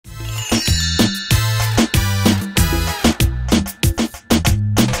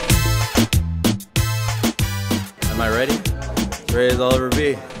Praise all over me.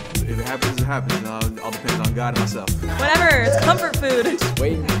 If it happens, it happens. You know, it all depends on God and myself. Whatever, it's comfort food. Just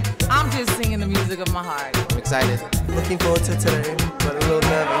waiting. I'm just singing the music of my heart. I'm excited. Looking forward to today, but a little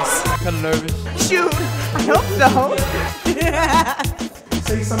nervous. Kind of nervous. Shoot, I hope so.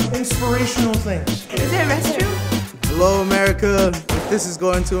 Say some inspirational things. Is there a restroom? Hello, America. If this is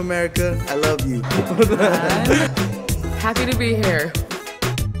going to America, I love you. Happy to be here.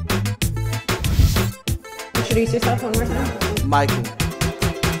 Introduce yourself one more time. Michael.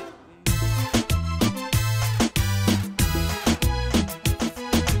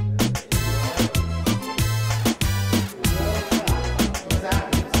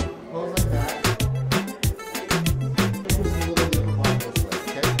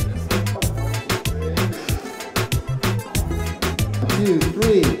 Two,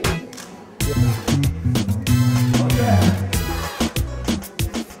 three.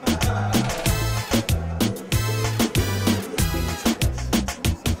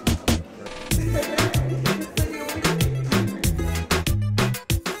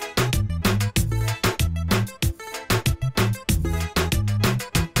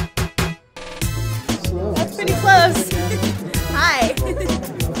 That's pretty close. Hi.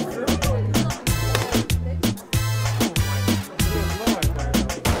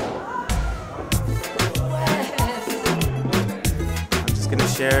 I'm just gonna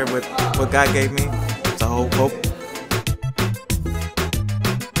share with what God gave me. So hope.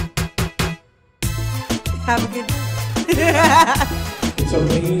 Have a good day. It's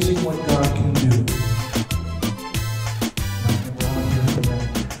amazing what God